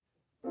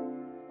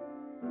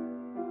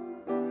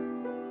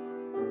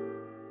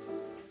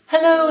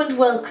Hello and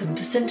welcome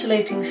to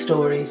Scintillating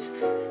Stories.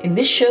 In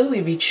this show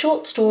we read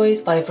short stories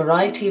by a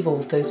variety of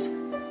authors.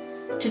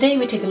 Today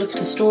we take a look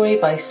at a story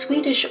by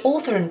Swedish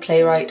author and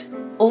playwright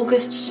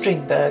August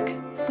Strindberg.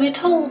 We are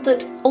told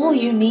that all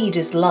you need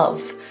is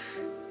love,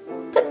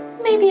 but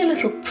maybe a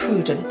little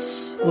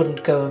prudence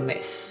wouldn't go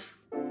amiss.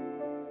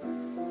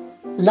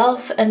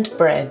 Love and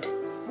Bread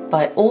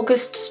by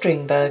August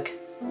Strindberg.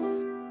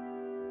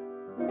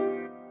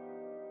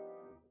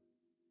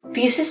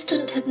 The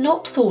assistant had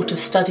not thought of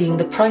studying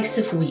the price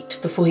of wheat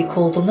before he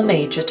called on the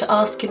Major to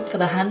ask him for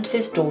the hand of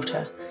his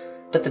daughter,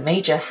 but the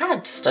Major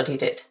had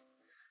studied it.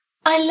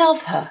 "I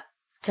love her,"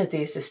 said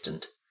the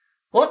assistant.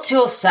 "What's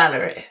your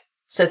salary?"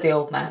 said the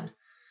old man.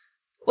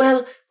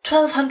 "Well,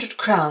 1,200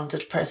 crowns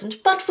at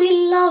present, but we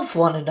love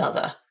one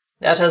another."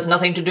 "That has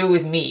nothing to do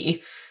with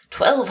me.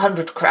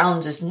 1,200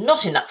 crowns is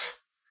not enough."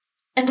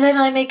 "And then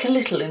I make a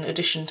little in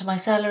addition to my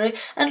salary,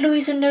 and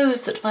Louisa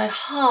knows that my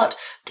heart—"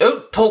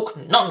 "Don't talk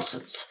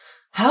nonsense.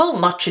 How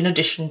much in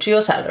addition to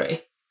your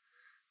salary?"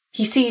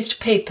 He seized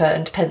paper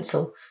and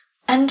pencil.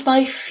 "And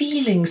my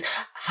feelings—"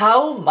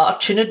 "How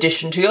much in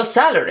addition to your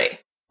salary?"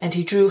 And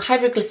he drew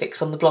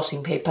hieroglyphics on the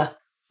blotting paper.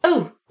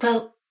 "Oh,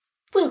 well,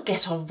 we'll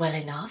get on well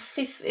enough,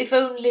 if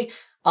only—"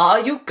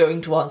 "Are you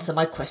going to answer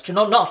my question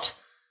or not?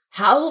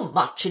 How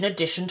much in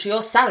addition to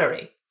your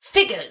salary?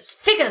 Figures,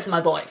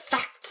 my boy,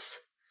 facts."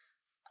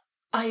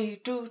 "I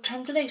do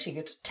translating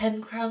at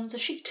 10 crowns a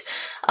sheet.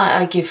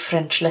 I give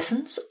French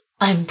lessons.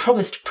 I'm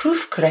promised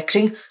proof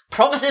correcting."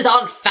 "Promises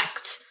aren't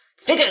facts.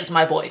 Figures,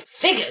 my boy,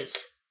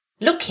 figures.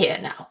 Look here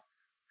now.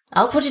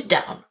 I'll put it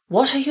down.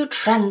 What are you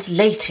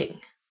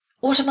translating?"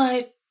 "What am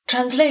I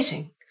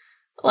translating?"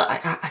 "Well,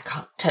 I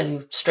can't tell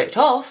you straight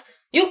off."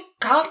 "You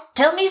can't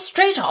tell me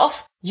straight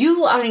off?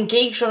 You are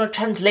engaged on a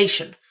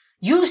translation.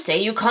 You say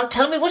you can't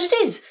tell me what it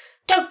is.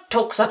 Don't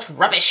talk such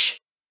rubbish."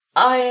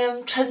 "I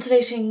am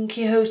translating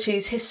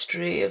Quixote's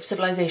History of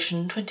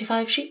Civilization,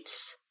 25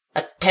 sheets.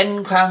 At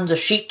 10 crowns a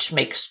sheet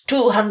makes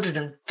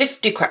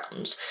 250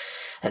 crowns.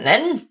 And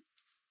then?"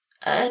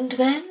 "And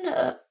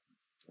then?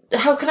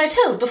 How can I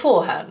tell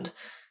beforehand?"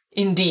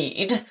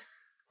 "Indeed?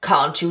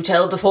 Can't you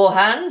tell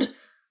beforehand?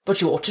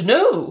 But you ought to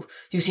know.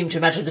 You seem to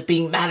imagine that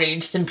being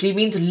married simply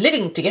means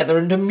living together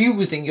and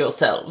amusing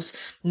yourselves.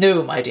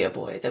 No, my dear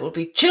boy, there will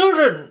be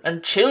children,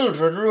 and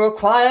children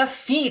require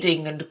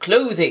feeding and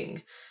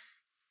clothing."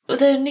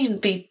 "There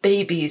needn't be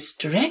babies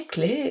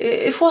directly.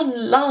 If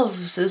one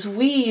loves as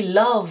we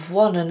love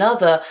one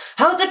another—"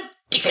 "How the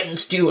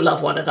dickens do you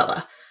love one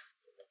another?"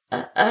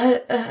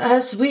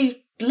 As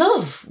we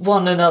love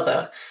one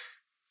another."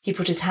 He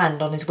put his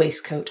hand on his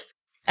waistcoat.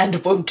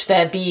 "And won't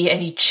there be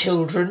any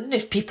children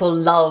if people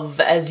love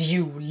as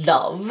you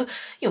love?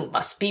 You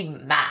must be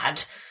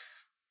mad.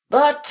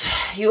 But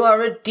you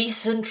are a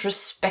decent,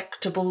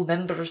 respectable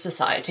member of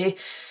society,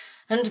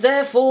 and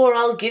therefore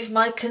I'll give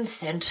my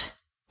consent.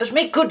 But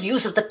make good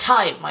use of the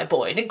time, my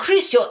boy, and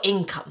increase your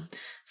income,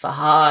 for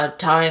hard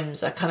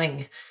times are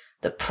coming.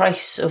 The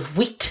price of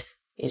wheat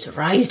is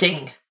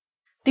rising."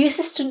 The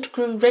assistant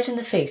grew red in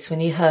the face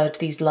when he heard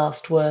these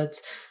last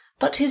words,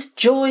 but his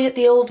joy at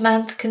the old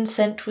man's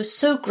consent was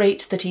so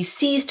great that he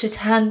seized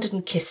his hand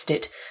and kissed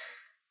it.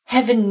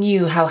 Heaven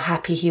knew how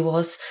happy he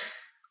was.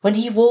 When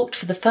he walked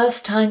for the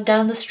first time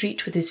down the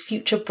street with his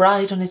future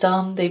bride on his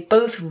arm, they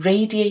both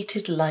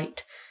radiated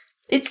light.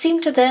 It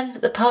seemed to them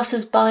that the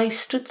passers-by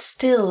stood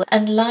still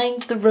and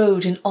lined the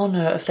road in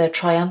honour of their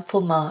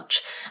triumphal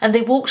march, and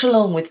they walked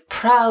along with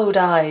proud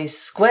eyes,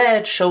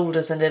 squared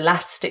shoulders, and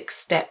elastic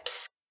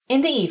steps.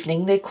 In the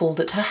evening they called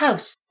at her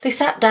house. They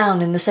sat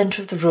down in the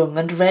centre of the room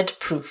and read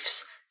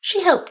proofs.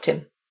 She helped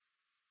him.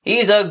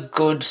 "He's a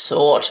good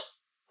sort,"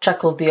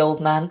 chuckled the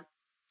old man.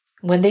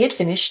 When they had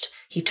finished,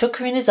 he took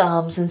her in his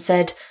arms and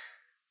said,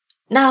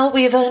 "Now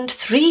we have earned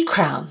 3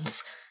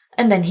 crowns,"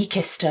 and then he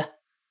kissed her.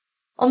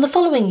 On the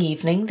following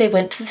evening they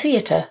went to the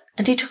theatre,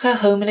 and he took her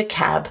home in a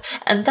cab,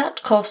 and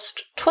that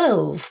cost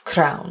 12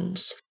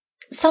 crowns.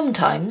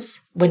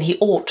 Sometimes, when he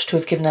ought to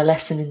have given a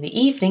lesson in the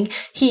evening,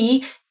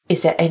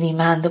 is there any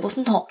man that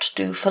will not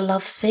do for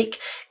love's sake,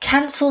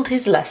 cancelled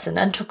his lesson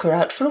and took her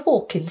out for a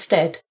walk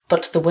instead.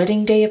 But the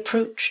wedding day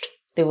approached.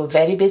 They were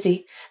very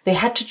busy. They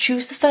had to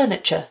choose the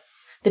furniture.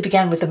 They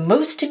began with the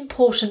most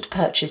important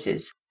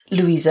purchases.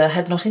 Louisa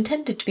had not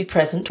intended to be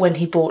present when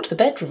he bought the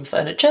bedroom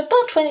furniture,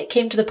 but when it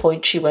came to the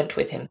point she went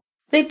with him.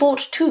 They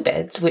bought 2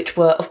 beds, which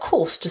were, of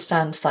course, to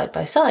stand side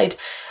by side.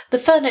 The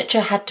furniture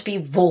had to be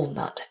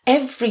walnut,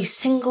 every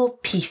single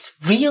piece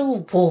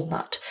real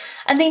walnut,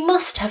 and they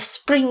must have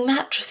spring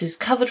mattresses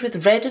covered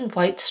with red and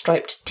white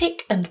striped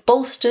tick and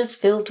bolsters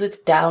filled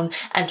with down,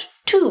 and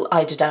 2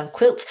 eiderdown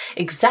quilts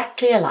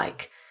exactly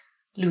alike.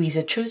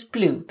 Louisa chose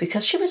blue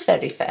because she was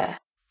very fair.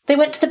 They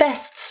went to the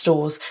best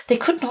stores. They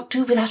could not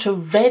do without a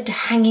red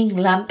hanging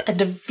lamp and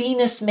a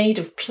Venus made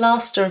of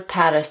plaster of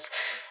Paris.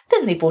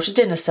 Then they bought a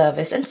dinner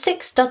service and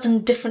 6 dozen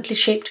differently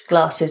shaped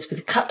glasses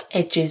with cut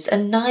edges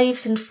and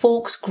knives and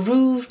forks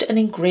grooved and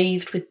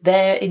engraved with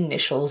their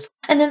initials.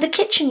 And then the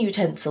kitchen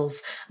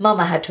utensils.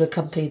 Mamma had to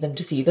accompany them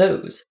to see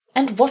those.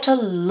 And what a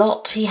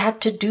lot he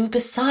had to do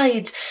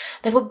besides.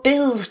 There were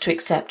bills to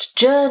accept,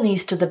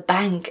 journeys to the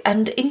bank,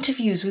 and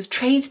interviews with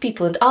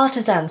tradespeople and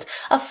artisans.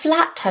 A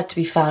flat had to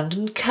be found,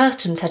 and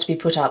curtains had to be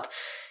put up.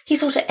 He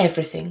saw to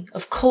everything.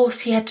 Of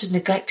course, he had to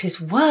neglect his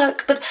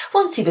work, but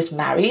once he was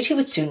married, he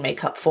would soon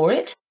make up for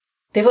it.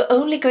 They were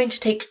only going to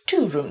take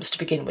 2 rooms to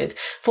begin with,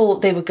 for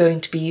they were going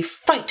to be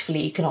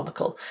frightfully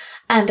economical,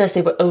 and as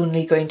they were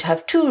only going to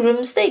have 2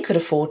 rooms, they could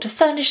afford to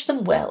furnish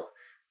them well.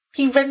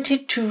 He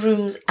rented 2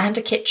 rooms and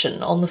a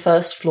kitchen on the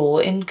first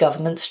floor in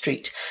Government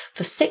Street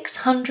for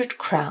 600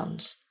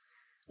 crowns.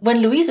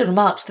 When Louisa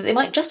remarked that they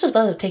might just as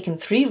well have taken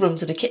 3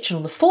 rooms and a kitchen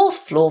on the 4th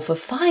floor for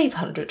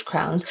 500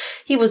 crowns,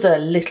 he was a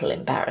little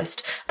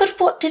embarrassed. But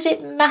what did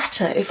it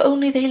matter if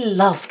only they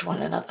loved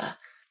one another?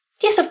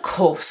 Yes, of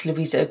course,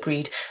 Louisa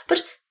agreed,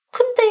 but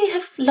couldn't they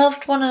have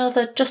loved one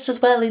another just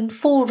as well in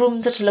 4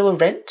 rooms at a lower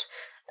rent,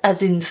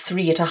 as in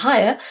 3 at a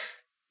higher?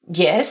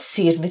 Yes,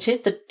 he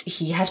admitted that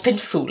he had been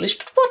foolish,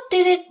 but what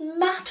did it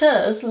matter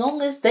as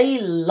long as they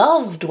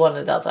loved one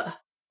another?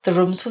 The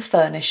rooms were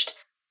furnished.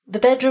 The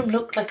bedroom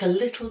looked like a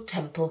little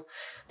temple.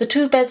 The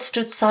 2 beds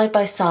stood side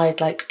by side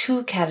like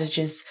 2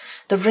 carriages.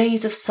 The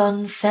rays of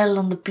sun fell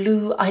on the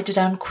blue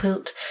eiderdown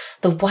quilt,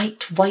 the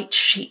white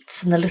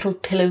sheets and the little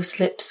pillow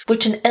slips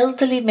which an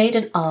elderly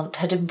maiden aunt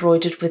had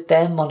embroidered with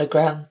their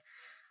monogram.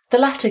 The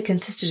latter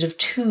consisted of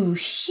 2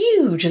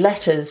 huge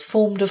letters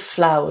formed of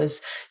flowers,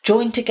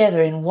 joined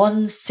together in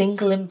one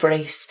single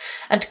embrace,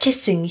 and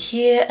kissing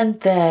here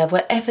and there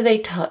wherever they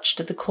touched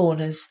at the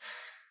corners.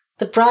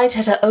 The bride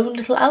had her own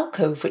little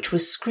alcove, which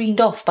was screened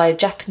off by a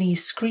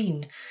Japanese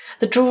screen.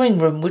 The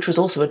drawing-room, which was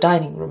also a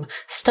dining-room,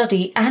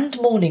 study, and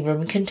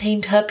morning-room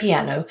contained her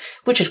piano,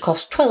 which had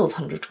cost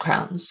 1,200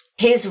 crowns.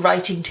 His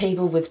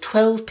writing-table with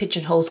 12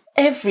 pigeonholes,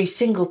 every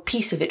single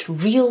piece of it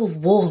real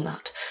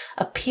walnut,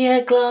 a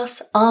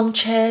pier-glass,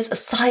 armchairs, a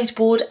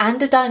sideboard,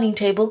 and a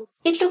dining-table.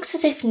 "It looks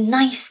as if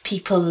nice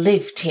people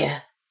lived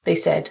here," they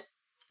said.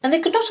 And they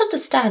could not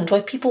understand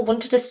why people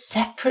wanted a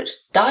separate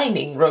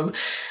dining-room,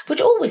 which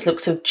always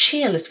looked so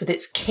cheerless with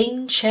its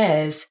cane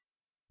chairs.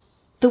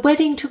 The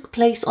wedding took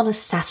place on a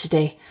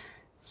Saturday.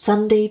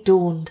 Sunday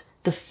dawned,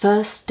 the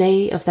first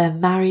day of their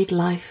married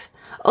life.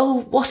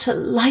 Oh, what a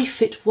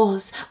life it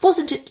was!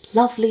 Wasn't it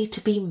lovely to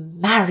be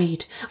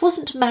married?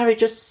 Wasn't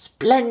marriage a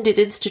splendid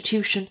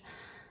institution?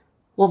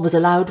 One was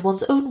allowed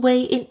one's own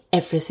way in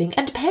everything,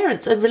 and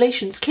parents and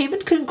relations came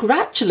and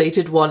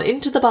congratulated one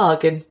into the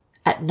bargain.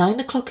 At 9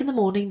 o'clock in the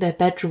morning their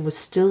bedroom was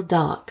still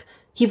dark.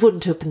 He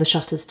wouldn't open the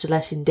shutters to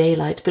let in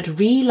daylight, but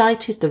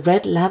relighted the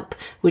red lamp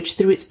which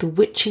threw its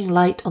bewitching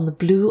light on the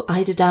blue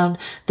eiderdown,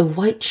 the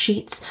white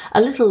sheets,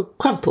 a little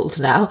crumpled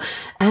now,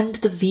 and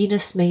the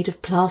Venus made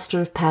of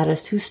plaster of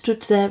Paris, who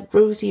stood there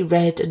rosy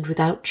red and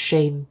without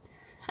shame.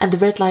 And the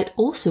red light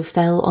also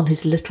fell on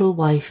his little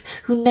wife,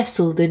 who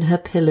nestled in her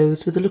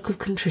pillows with a look of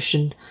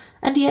contrition,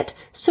 and yet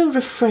so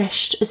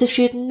refreshed as if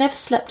she had never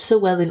slept so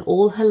well in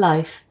all her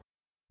life.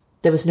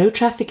 There was no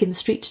traffic in the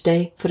street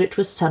today, for it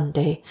was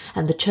Sunday,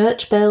 and the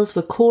church bells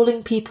were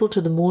calling people to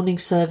the morning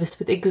service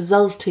with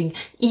exulting,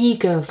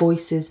 eager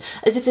voices,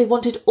 as if they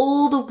wanted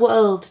all the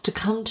world to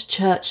come to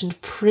church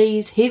and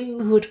praise him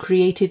who had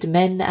created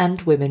men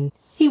and women.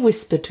 He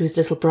whispered to his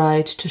little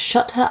bride to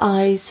shut her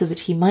eyes so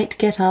that he might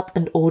get up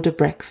and order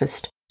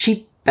breakfast.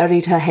 She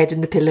buried her head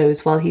in the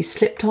pillows while he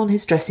slipped on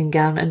his dressing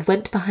gown and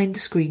went behind the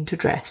screen to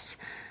dress.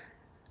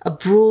 A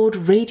broad,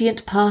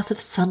 radiant path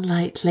of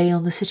sunlight lay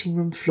on the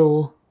sitting-room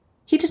floor.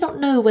 He did not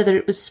know whether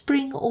it was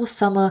spring or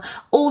summer,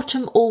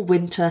 autumn or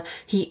winter.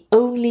 He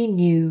only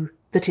knew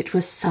that it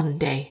was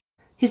Sunday.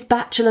 His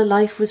bachelor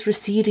life was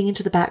receding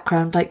into the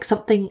background like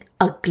something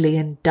ugly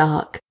and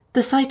dark.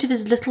 The sight of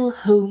his little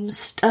home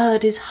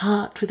stirred his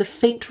heart with a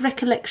faint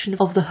recollection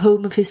of the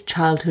home of his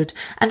childhood,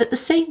 and at the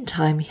same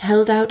time he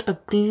held out a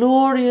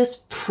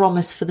glorious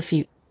promise for the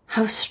future.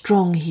 How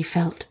strong he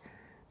felt!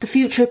 The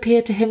future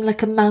appeared to him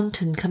like a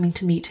mountain coming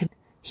to meet him.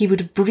 He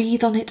would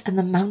breathe on it, and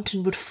the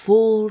mountain would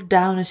fall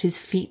down at his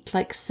feet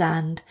like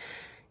sand.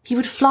 He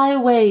would fly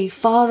away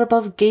far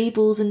above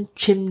gables and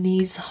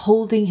chimneys,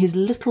 holding his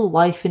little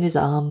wife in his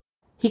arm.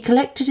 He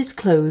collected his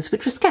clothes,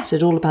 which were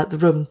scattered all about the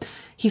room.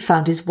 He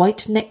found his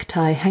white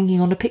necktie hanging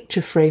on a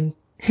picture frame.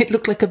 It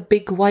looked like a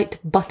big white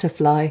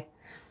butterfly.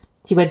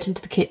 He went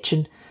into the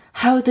kitchen.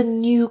 How the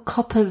new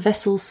copper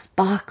vessels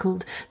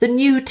sparkled, the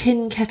new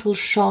tin kettle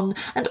shone,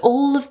 and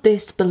all of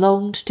this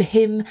belonged to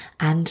him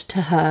and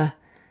to her.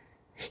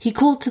 He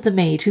called to the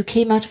maid, who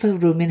came out of her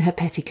room in her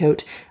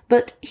petticoat,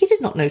 but he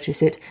did not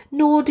notice it,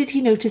 nor did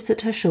he notice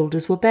that her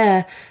shoulders were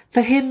bare.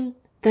 For him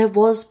there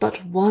was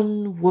but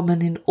one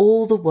woman in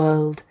all the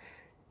world.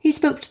 He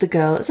spoke to the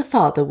girl as a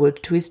father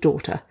would to his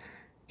daughter.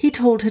 He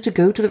told her to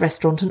go to the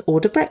restaurant and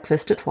order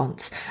breakfast at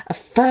once, a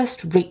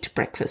first-rate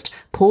breakfast,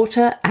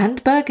 porter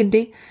and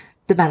burgundy.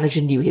 The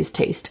manager knew his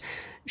taste.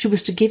 She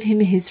was to give him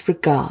his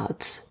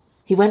regards.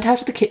 He went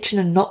out of the kitchen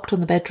and knocked on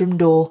the bedroom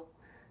door.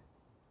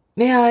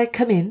 "May I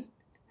come in?"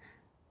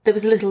 There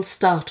was a little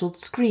startled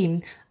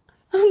scream.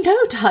 "Oh,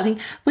 no, darling,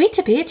 wait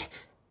a bit."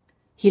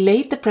 He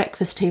laid the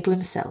breakfast table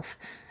himself.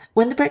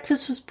 When the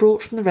breakfast was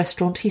brought from the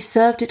restaurant, he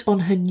served it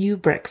on her new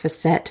breakfast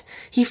set.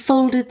 He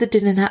folded the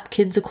dinner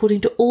napkins according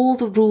to all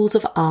the rules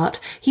of art.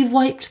 He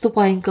wiped the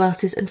wine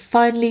glasses and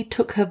finally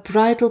took her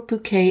bridal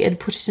bouquet and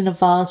put it in a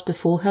vase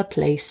before her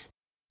place.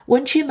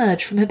 When she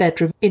emerged from her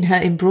bedroom in her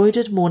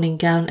embroidered morning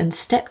gown and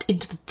stepped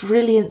into the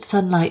brilliant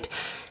sunlight,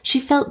 she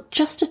felt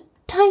just a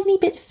tiny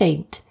bit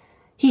faint.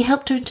 He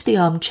helped her into the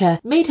armchair,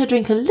 made her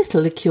drink a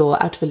little liqueur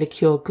out of a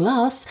liqueur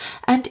glass,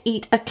 and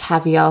eat a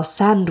caviar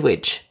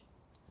sandwich.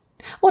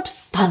 What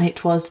fun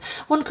it was!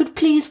 One could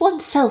please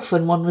oneself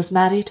when one was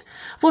married.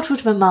 What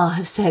would Mamma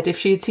have said if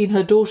she had seen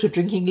her daughter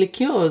drinking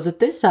liqueurs at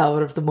this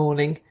hour of the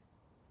morning?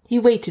 He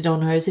waited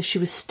on her as if she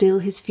was still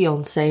his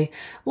fiancée.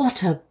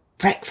 What a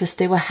breakfast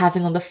they were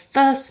having on the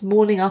first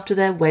morning after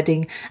their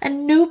wedding,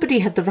 and nobody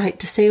had the right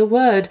to say a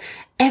word.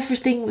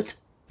 Everything was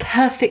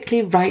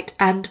perfectly right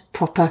and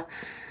proper.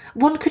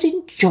 One could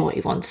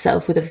enjoy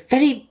oneself with the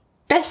very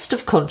best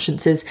of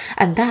consciences,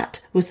 and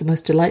that was the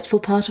most delightful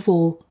part of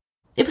all.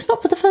 It was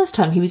not for the first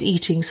time he was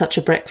eating such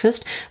a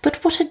breakfast,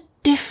 but what a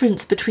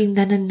difference between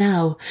then and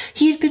now.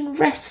 He had been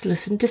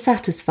restless and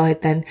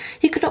dissatisfied then.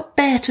 He could not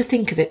bear to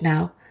think of it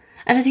now.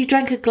 And as he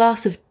drank a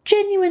glass of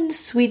genuine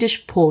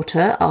Swedish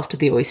porter after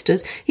the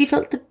oysters, he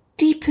felt the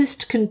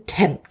deepest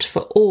contempt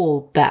for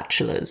all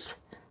bachelors.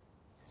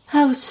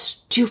 How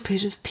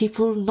stupid of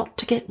people not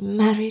to get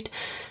married.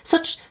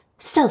 Such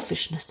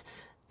selfishness.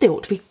 They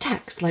ought to be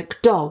taxed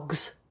like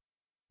dogs.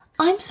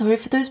 I'm sorry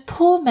for those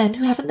poor men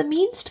who haven't the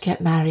means to get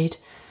married,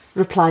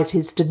 replied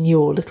his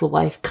demure little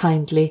wife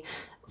kindly,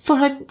 for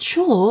I'm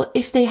sure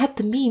if they had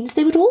the means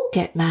they would all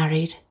get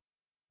married.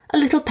 A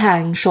little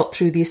pang shot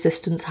through the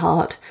assistant's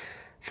heart.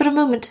 For a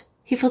moment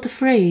he felt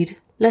afraid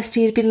lest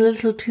he had been a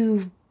little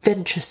too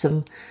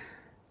venturesome.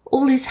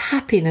 All his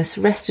happiness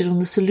rested on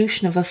the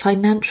solution of a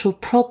financial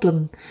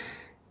problem.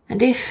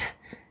 And if...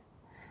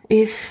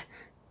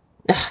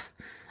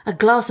 a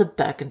glass of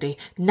Burgundy.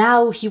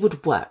 Now he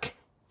would work.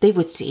 They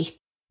would see.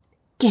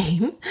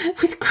 Game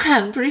with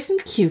cranberries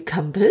and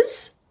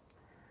cucumbers?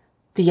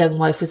 The young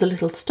wife was a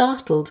little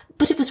startled,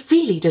 but it was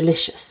really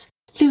delicious.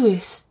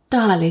 Louis,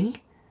 darling,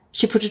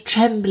 she put a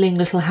trembling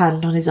little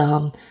hand on his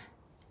arm.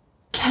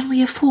 Can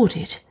we afford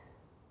it?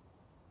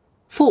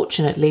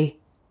 Fortunately,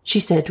 she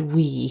said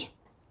we.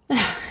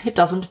 It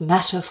doesn't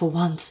matter for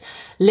once.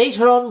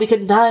 Later on we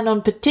can dine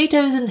on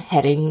potatoes and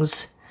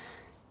herrings.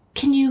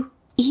 Can you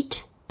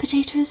eat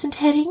potatoes and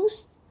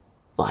herrings?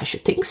 Well, I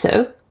should think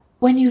so.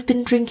 When you've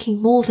been drinking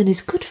more than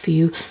is good for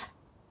you,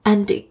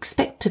 and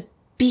expect a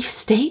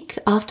beefsteak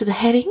after the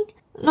herring?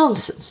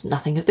 Nonsense,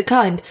 nothing of the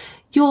kind.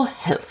 Your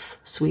health,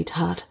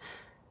 sweetheart.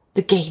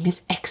 The game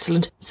is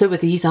excellent, so are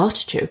these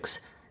artichokes.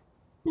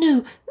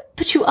 No,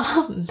 but you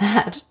are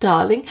mad,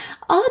 darling.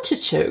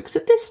 Artichokes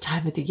at this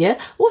time of the year?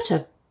 What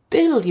a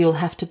bill you'll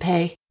have to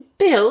pay.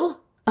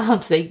 Bill?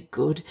 Aren't they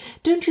good?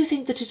 Don't you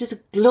think that it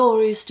is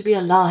glorious to be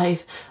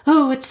alive?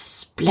 Oh, it's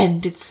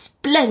splendid,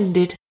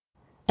 splendid.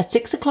 At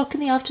 6 o'clock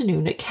in the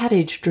afternoon a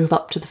carriage drove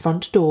up to the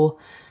front door.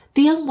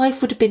 The young wife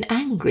would have been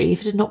angry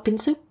if it had not been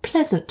so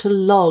pleasant to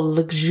loll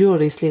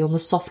luxuriously on the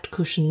soft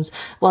cushions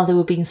while they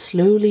were being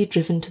slowly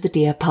driven to the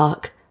deer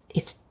park.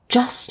 It's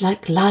just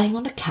like lying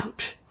on a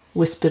couch,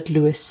 whispered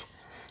Louis.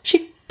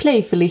 She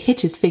playfully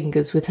hit his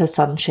fingers with her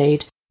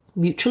sunshade.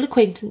 Mutual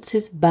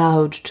acquaintances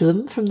bowed to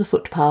them from the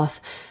footpath.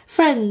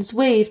 Friends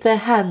waved their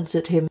hands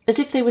at him as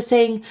if they were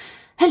saying,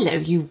 "Hello,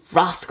 you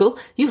rascal,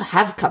 you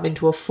have come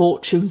into a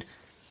fortune."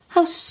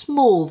 How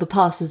small the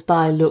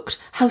passers-by looked,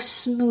 how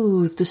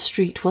smooth the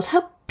street was,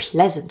 how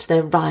pleasant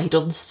their ride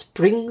on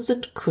springs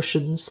and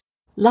cushions.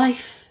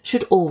 Life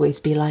should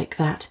always be like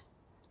that.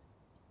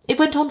 It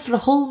went on for a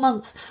whole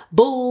month.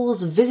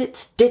 Balls,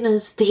 visits,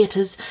 dinners,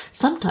 theatres.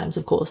 Sometimes,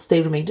 of course,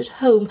 they remained at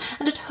home,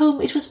 and at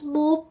home it was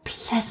more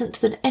pleasant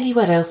than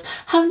anywhere else.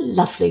 How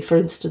lovely, for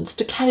instance,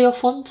 to carry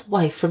off one's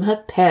wife from her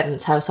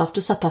parents' house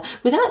after supper,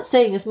 without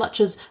saying as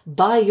much as,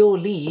 "by your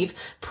leave,"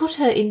 put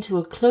her into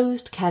a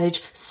closed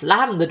carriage,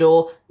 slam the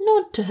door,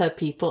 nod to her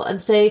people,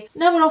 and say,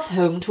 "Now we're off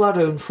home to our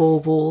own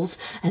four walls,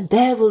 and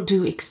there we'll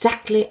do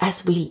exactly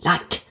as we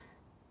like."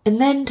 And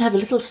then to have a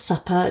little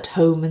supper at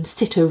home and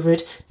sit over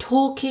it,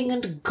 talking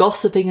and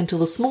gossiping until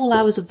the small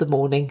hours of the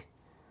morning.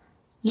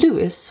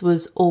 Louis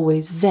was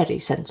always very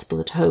sensible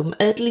at home,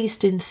 at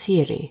least in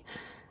theory.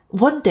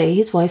 One day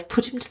his wife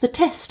put him to the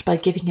test by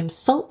giving him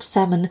salt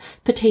salmon,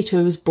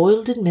 potatoes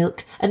boiled in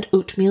milk, and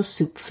oatmeal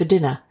soup for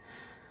dinner.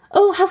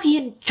 Oh, how he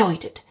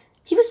enjoyed it!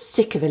 He was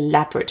sick of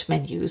elaborate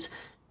menus.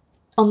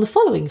 On the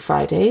following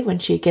Friday, when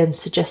she again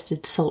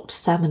suggested salt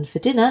salmon for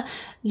dinner,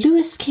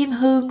 Louis came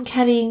home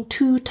carrying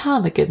 2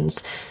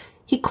 ptarmigans.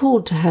 He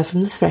called to her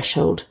from the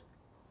threshold.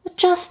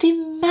 "Just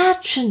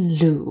imagine,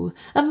 Lou,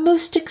 a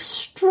most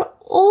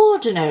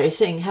extraordinary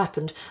thing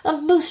happened, a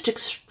most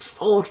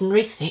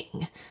extraordinary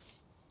thing."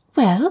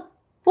 "Well,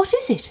 what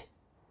is it?"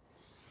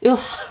 You'll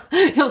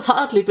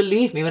hardly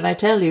believe me when I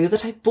tell you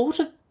that I bought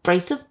a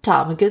brace of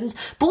ptarmigans,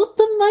 bought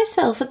them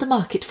myself at the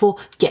market for,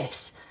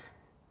 guess."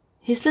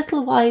 His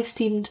little wife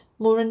seemed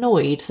more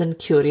annoyed than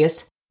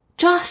curious.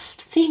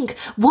 "Just think,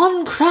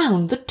 1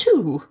 crown the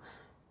 2.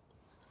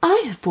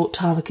 I have bought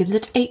ptarmigans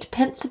at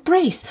 8p a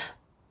brace.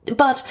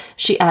 But,"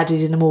 she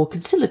added in a more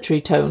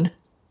conciliatory tone,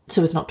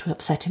 so as not to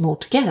upset him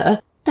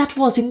altogether, "that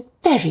was in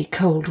very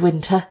cold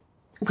winter.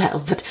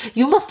 Well, but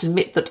you must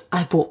admit that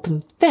I bought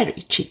them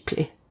very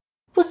cheaply."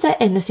 Was there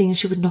anything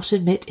she would not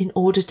admit in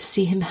order to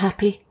see him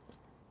happy?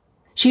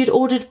 She had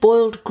ordered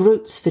boiled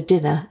groats for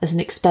dinner as an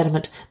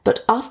experiment,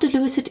 but after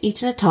Louis had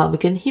eaten a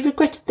ptarmigan, he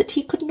regretted that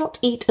he could not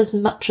eat as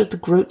much of the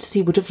groats as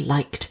he would have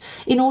liked,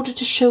 in order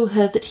to show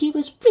her that he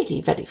was really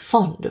very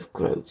fond of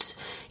groats.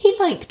 He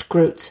liked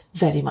groats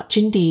very much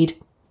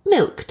indeed.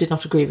 Milk did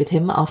not agree with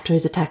him after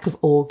his attack of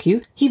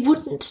ague. He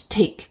wouldn't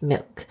take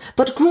milk,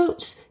 but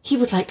groats he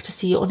would like to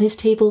see on his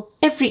table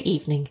every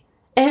evening,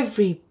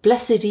 every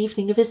blessed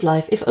evening of his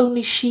life, if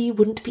only she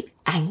wouldn't be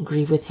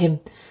angry with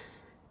him.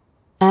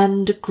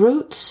 And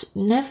groats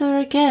never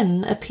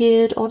again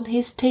appeared on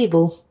his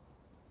table.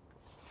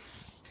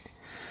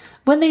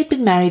 When they had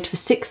been married for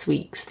 6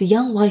 weeks, the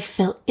young wife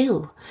fell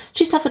ill.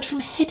 She suffered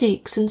from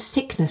headaches and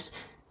sickness.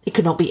 It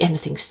could not be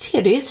anything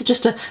serious,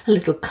 just a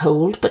little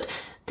cold, but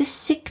this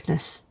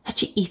sickness, had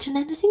she eaten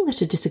anything that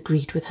had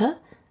disagreed with her?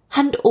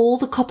 Hadn't all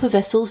the copper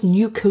vessels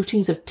new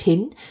coatings of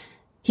tin?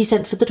 He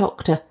sent for the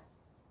doctor.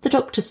 The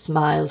doctor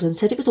smiled and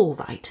said it was all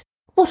right.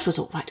 What was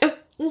all right? Oh,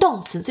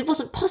 nonsense! It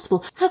wasn't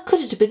possible. How could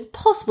it have been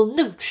possible?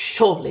 No,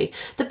 surely.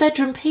 The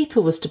bedroom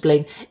paper was to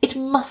blame. It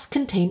must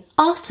contain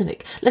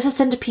arsenic. Let us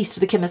send a piece to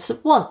the chemist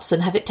at once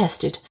and have it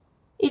tested.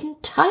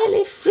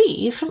 Entirely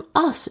free from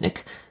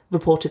arsenic,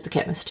 reported the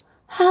chemist.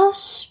 How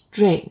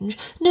strange.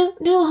 No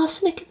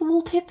arsenic in the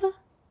wallpaper?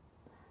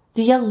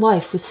 The young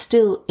wife was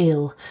still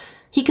ill.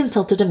 He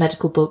consulted a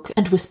medical book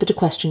and whispered a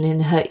question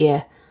in her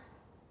ear.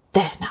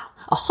 There now,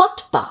 a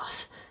hot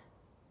bath.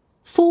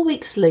 4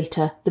 weeks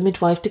later, the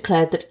midwife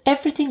declared that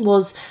everything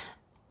was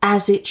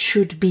as it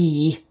should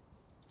be.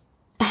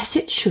 As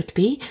it should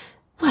be?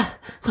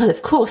 Well,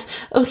 of course,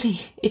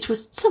 only it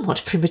was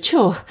somewhat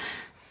premature.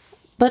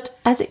 But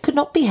as it could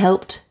not be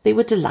helped, they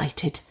were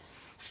delighted.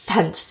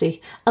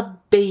 Fancy, a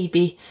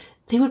baby.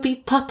 They would be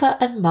Papa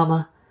and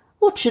Mamma.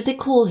 What should they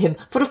call him?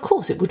 For of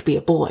course it would be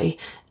a boy.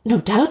 No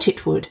doubt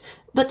it would.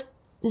 But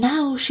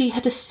now she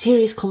had a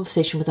serious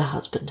conversation with her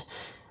husband.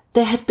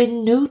 There had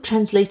been no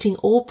translating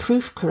or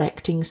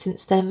proof-correcting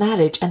since their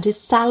marriage, and his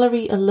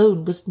salary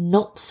alone was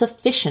not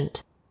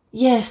sufficient.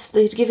 Yes,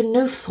 they had given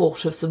no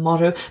thought of the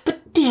morrow,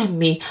 but dear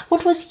me,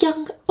 one was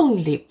young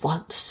only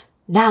once.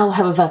 Now,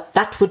 however,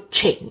 that would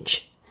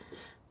change.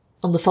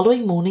 On the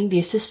following morning, the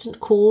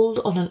assistant called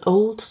on an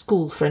old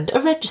school friend,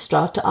 a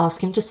registrar, to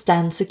ask him to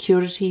stand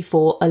security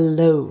for a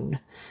loan.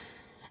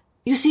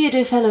 You see,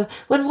 dear fellow,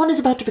 when one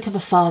is about to become a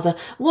father,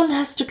 one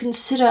has to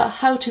consider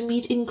how to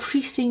meet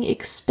increasing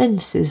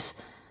expenses.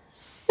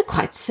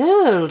 Quite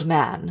so, old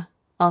man,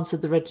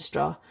 answered the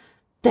registrar.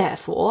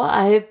 Therefore,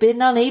 I have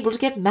been unable to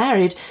get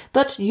married,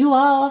 but you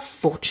are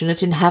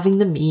fortunate in having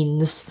the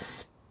means.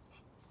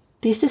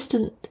 The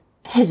assistant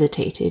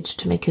hesitated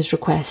to make his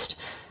request.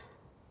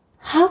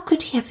 How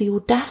could he have the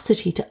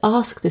audacity to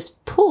ask this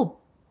poor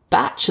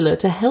bachelor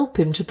to help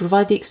him to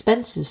provide the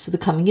expenses for the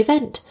coming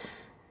event?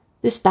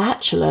 This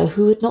bachelor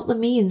who had not the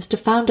means to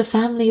found a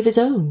family of his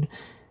own.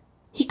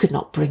 He could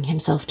not bring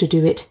himself to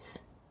do it.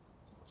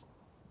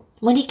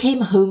 When he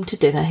came home to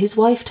dinner, his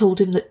wife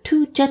told him that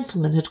 2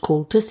 gentlemen had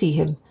called to see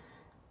him.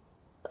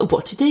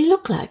 What did they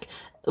look like?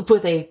 Were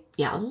they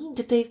young?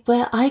 Did they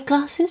wear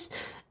eyeglasses?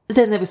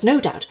 Then there was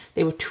no doubt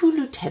they were 2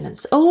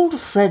 lieutenants, old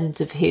friends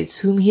of his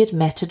whom he had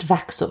met at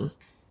Vaxham.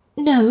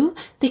 No,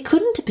 they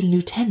couldn't have been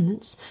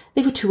lieutenants.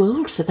 They were too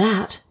old for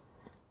that.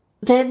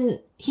 Then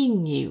he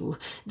knew.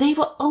 They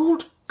were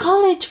old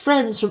college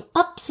friends from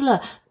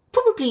Uppsala,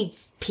 probably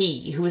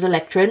P, who was a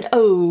lecturer, and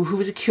O, who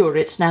was a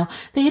curate. Now,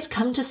 they had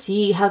come to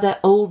see how their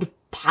old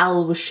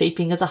pal was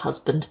shaping as a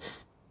husband.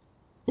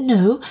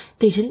 No,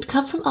 they didn't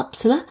come from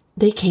Uppsala.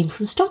 They came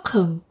from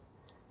Stockholm.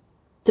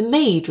 The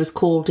maid was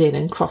called in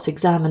and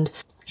cross-examined.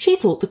 She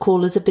thought the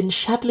callers had been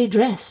shabbily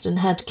dressed and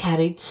had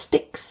carried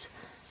sticks.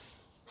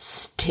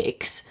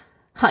 Sticks?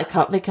 I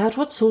can't make out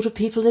what sort of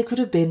people they could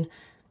have been.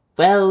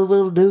 Well,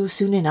 we'll know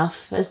soon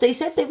enough, as they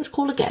said they would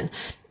call again.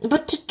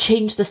 But to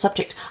change the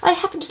subject, I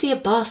happened to see a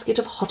basket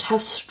of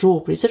hothouse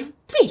strawberries at a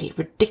really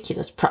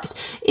ridiculous price.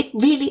 It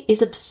really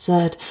is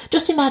absurd.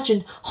 Just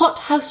imagine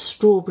hothouse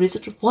strawberries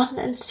at 1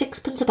 and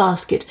 6p a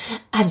basket,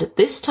 and at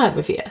this time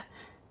of year.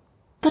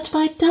 But,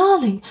 my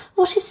darling,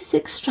 what is this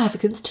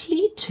extravagance to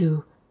lead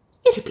to?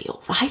 It'll be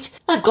all right.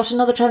 I've got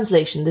another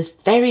translation this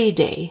very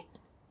day.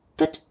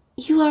 But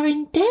you are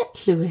in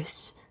debt,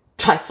 Louis.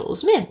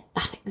 Trifles, mere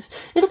nothings.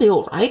 It'll be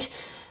all right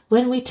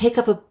when we take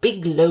up a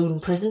big loan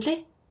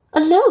presently.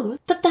 A loan?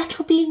 But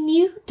that'll be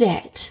new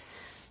debt.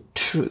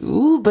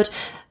 True, but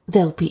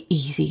there'll be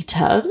easy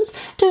terms.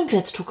 Don't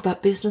let's talk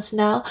about business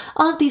now.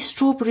 Aren't these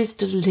strawberries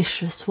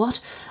delicious,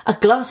 what? A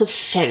glass of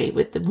sherry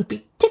with them would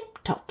be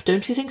tip-top,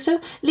 don't you think so?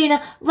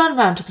 Lena, run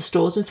round to the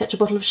stores and fetch a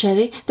bottle of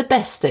sherry, the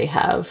best they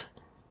have.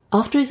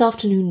 After his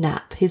afternoon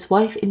nap, his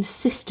wife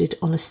insisted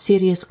on a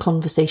serious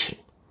conversation.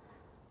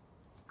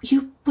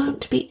 You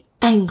won't be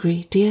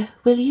angry, dear,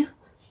 will you?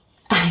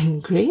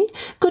 Angry?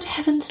 Good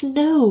heavens,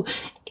 no.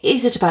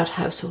 Is it about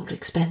household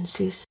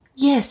expenses?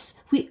 Yes,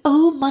 we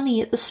owe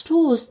money at the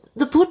stores.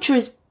 The butcher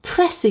is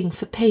pressing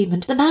for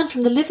payment. The man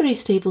from the livery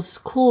stables has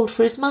called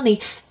for his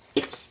money.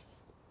 It's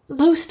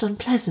most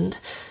unpleasant.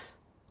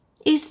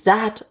 Is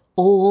that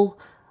all?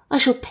 I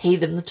shall pay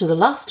them to the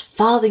last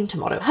farthing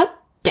tomorrow. How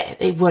dare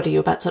they worry you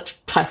about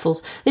such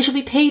trifles? They shall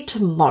be paid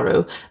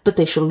tomorrow, but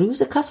they shall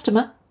lose a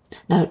customer.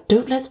 Now,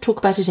 don't let's talk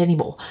about it any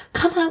more.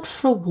 Come out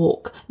for a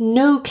walk.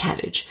 No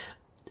carriage.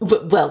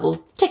 Well,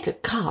 we'll take a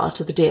car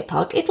to the deer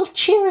park. It'll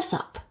cheer us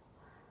up.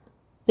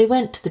 They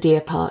went to the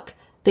deer park.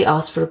 They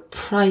asked for a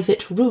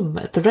private room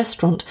at the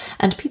restaurant,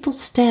 and people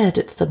stared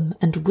at them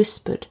and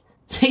whispered.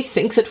 They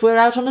think that we're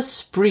out on a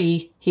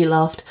spree, he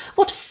laughed.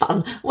 What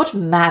fun! What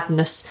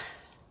madness!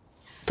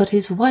 But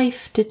his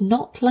wife did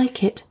not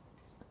like it.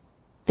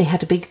 They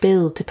had a big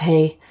bill to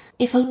pay.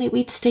 If only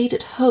we'd stayed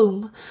at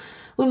home.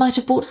 We might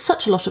have bought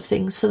such a lot of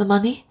things for the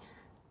money.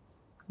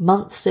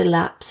 Months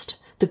elapsed.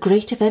 The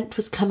great event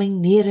was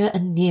coming nearer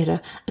and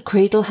nearer. A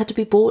cradle had to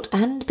be bought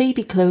and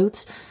baby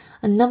clothes.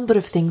 A number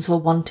of things were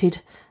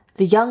wanted.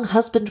 The young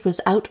husband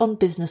was out on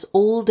business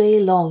all day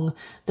long.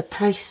 The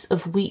price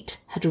of wheat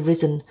had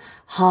risen.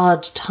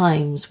 Hard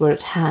times were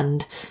at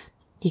hand.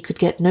 He could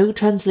get no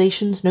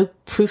translations, no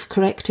proof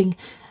correcting.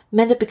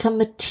 Men had become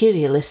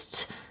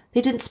materialists.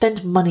 They didn't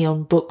spend money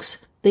on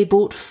books. They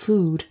bought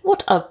food.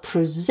 What a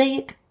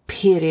prosaic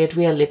period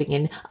we are living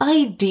in.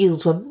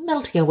 Ideals were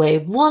melting away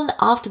one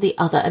after the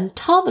other, and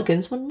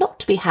ptarmigans were not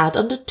to be had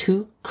under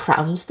 2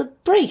 crowns the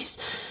brace.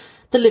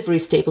 The livery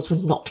stables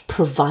would not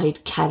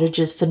provide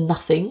carriages for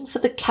nothing, for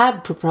the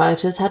cab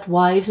proprietors had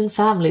wives and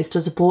families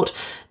to support,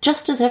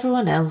 just as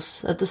everyone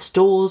else. At the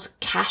stores,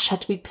 cash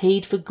had to be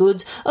paid for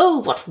goods. Oh,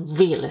 what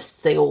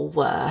realists they all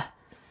were!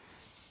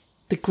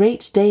 The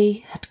great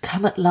day had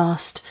come at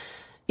last.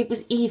 It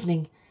was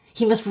evening.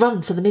 He must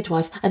run for the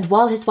midwife, and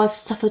while his wife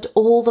suffered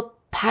all the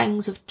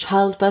pangs of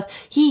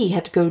childbirth, he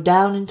had to go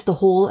down into the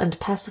hall and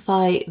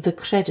pacify the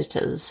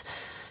creditors.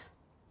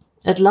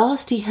 At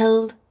last he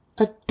held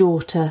a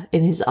daughter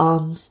in his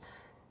arms.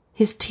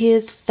 His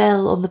tears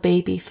fell on the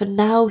baby, for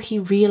now he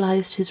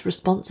realized his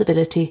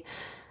responsibility,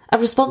 a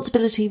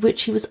responsibility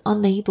which he was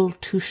unable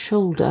to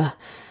shoulder.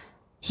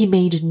 He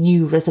made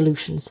new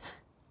resolutions,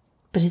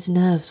 but his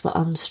nerves were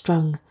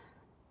unstrung.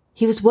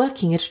 He was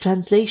working at a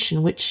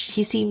translation which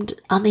he seemed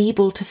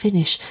unable to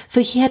finish, for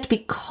he had to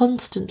be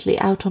constantly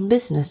out on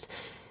business.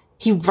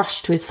 He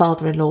rushed to his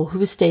father-in-law, who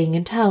was staying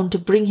in town, to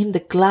bring him the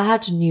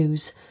glad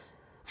news.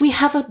 "We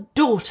have a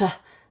daughter."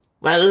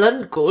 "Well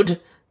and good,"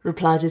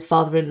 replied his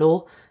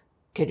father-in-law.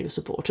 "Can you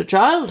support a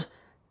child?"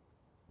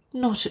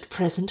 "Not at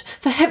present.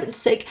 For heaven's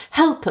sake,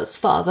 help us,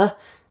 father."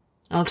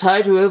 "I'll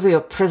tide you over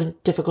your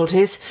present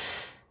difficulties.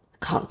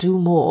 Can't do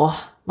more.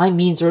 My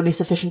means are only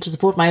sufficient to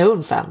support my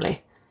own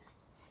family."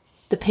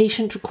 The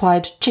patient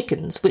required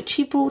chickens, which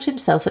he brought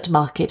himself at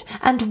market,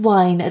 and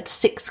wine at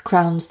 6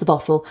 crowns the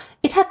bottle.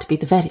 It had to be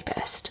the very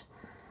best.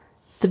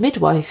 The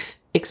midwife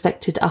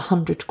expected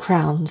 100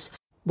 crowns.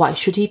 Why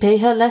should he pay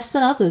her less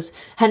than others?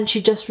 Hadn't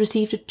she just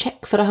received a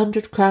cheque for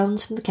 100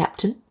 crowns from the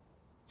captain?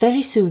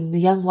 Very soon the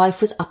young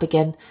wife was up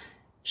again.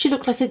 She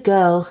looked like a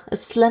girl,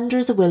 as slender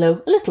as a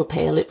willow, a little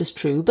pale, it was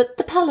true, but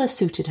the pallor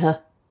suited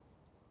her.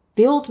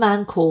 The old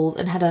man called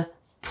and had a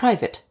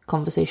private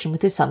conversation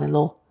with his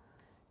son-in-law.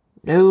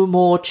 "No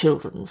more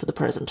children for the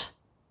present,"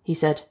 he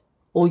said,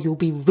 "or you'll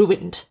be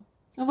ruined."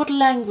 "What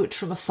language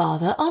from a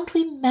father! Aren't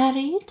we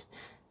married?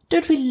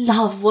 Don't we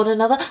love one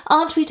another?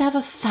 Aren't we to have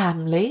a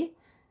family?"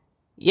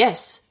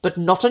 "Yes, but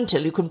not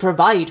until you can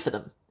provide for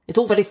them. It's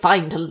all very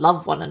fine to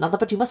love one another,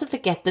 but you mustn't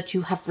forget that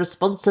you have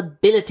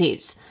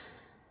responsibilities."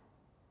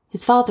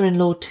 His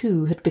father-in-law,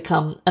 too, had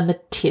become a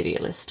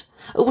materialist.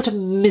 Oh, what a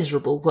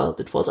miserable world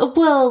it was, a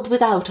world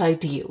without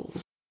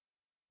ideals.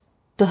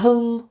 The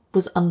home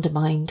was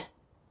undermined.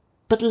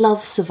 But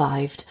love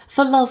survived,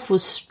 for love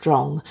was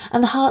strong,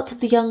 and the hearts of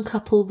the young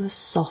couple were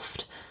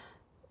soft.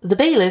 The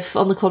bailiff,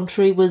 on the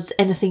contrary, was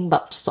anything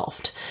but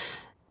soft.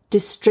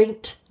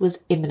 Distraint was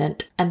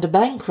imminent, and a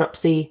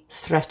bankruptcy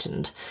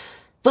threatened.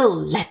 Well,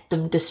 let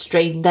them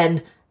distrain,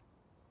 then.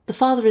 The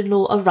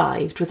father-in-law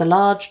arrived with a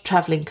large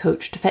travelling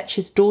coach to fetch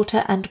his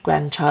daughter and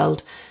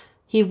grandchild.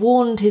 He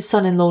warned his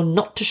son-in-law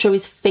not to show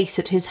his face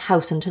at his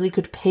house until he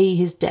could pay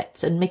his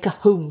debts and make a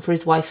home for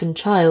his wife and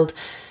child.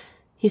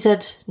 He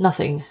said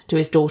nothing to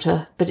his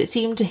daughter, but it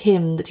seemed to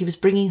him that he was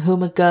bringing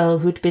home a girl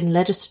who had been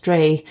led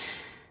astray.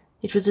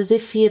 It was as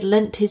if he had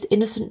lent his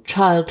innocent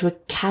child to a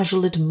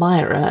casual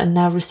admirer and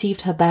now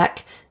received her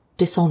back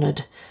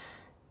dishonoured.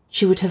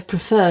 She would have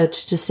preferred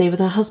to stay with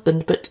her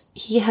husband, but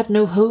he had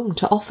no home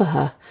to offer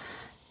her.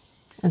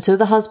 And so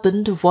the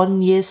husband of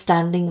 1 year's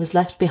standing was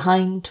left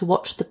behind to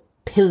watch the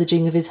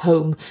pillaging of his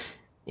home,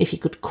 if he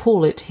could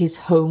call it his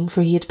home,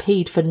 for he had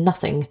paid for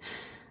nothing.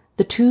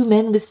 The 2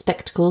 men with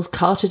spectacles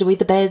carted away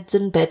the beds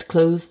and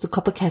bedclothes, the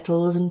copper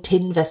kettles and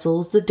tin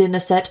vessels, the dinner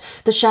set,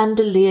 the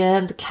chandelier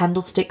and the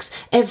candlesticks,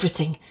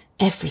 everything,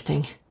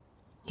 everything.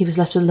 He was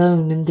left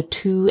alone in the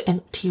 2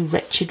 empty,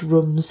 wretched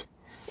rooms.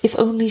 If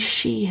only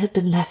she had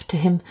been left to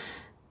him.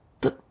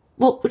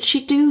 What would she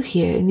do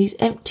here in these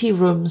empty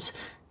rooms?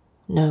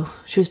 No,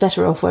 she was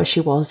better off where she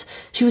was.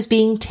 She was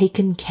being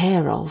taken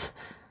care of.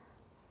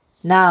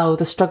 Now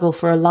the struggle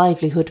for a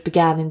livelihood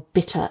began in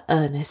bitter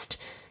earnest.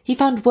 He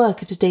found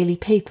work at a daily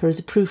paper as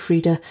a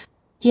proofreader.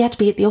 He had to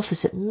be at the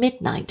office at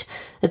midnight.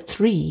 At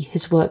 3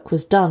 his work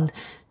was done.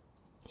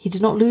 He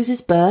did not lose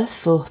his berth,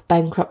 for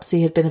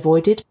bankruptcy had been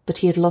avoided, but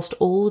he had lost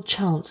all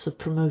chance of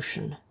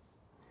promotion.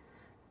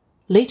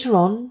 Later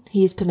on,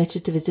 he is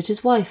permitted to visit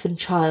his wife and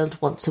child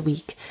once a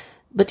week,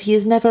 but he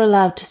is never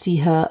allowed to see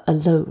her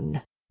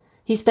alone.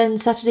 He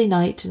spends Saturday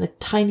night in a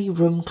tiny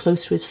room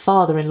close to his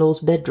father-in-law's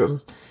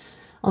bedroom.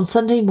 On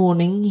Sunday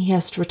morning he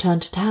has to return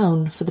to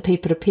town, for the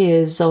paper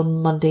appears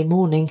on Monday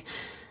morning.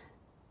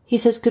 He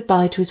says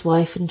goodbye to his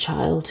wife and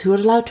child, who are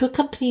allowed to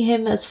accompany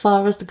him as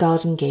far as the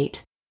garden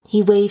gate.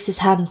 He waves his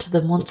hand to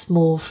them once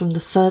more from the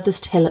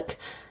furthest hillock,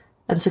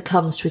 and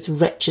succumbs to his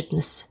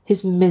wretchedness,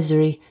 his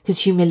misery, his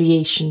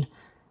humiliation.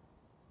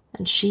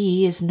 And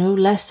she is no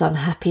less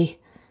unhappy.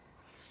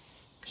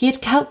 He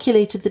had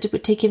calculated that it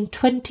would take him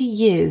 20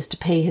 years to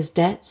pay his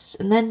debts,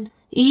 and then,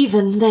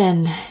 even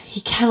then,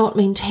 he cannot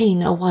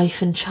maintain a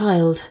wife and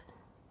child.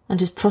 And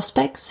his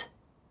prospects?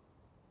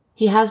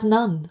 He has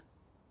none.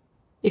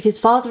 If his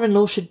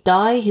father-in-law should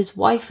die, his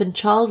wife and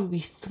child would be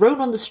thrown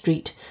on the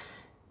street.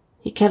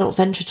 He cannot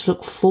venture to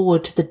look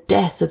forward to the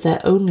death of their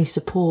only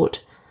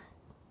support.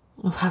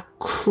 Oh, how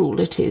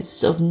cruel it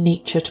is of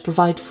nature to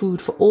provide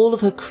food for all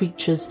of her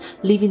creatures,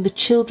 leaving the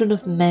children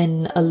of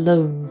men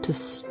alone to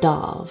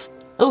starve.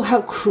 Oh,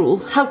 how cruel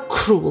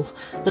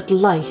that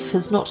life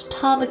has not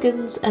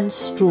ptarmigans and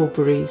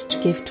strawberries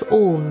to give to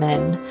all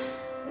men.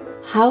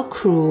 How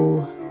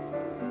cruel,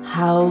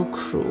 how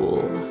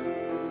cruel.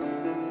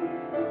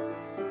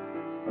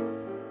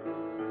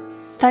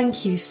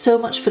 Thank you so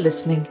much for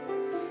listening.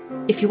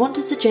 If you want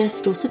to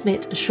suggest or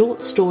submit a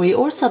short story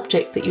or a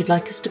subject that you'd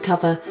like us to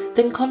cover,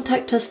 then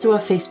contact us through our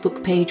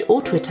Facebook page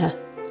or Twitter,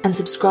 and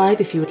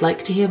subscribe if you would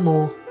like to hear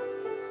more.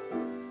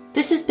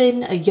 This has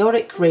been a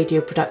Yorick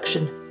Radio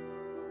production.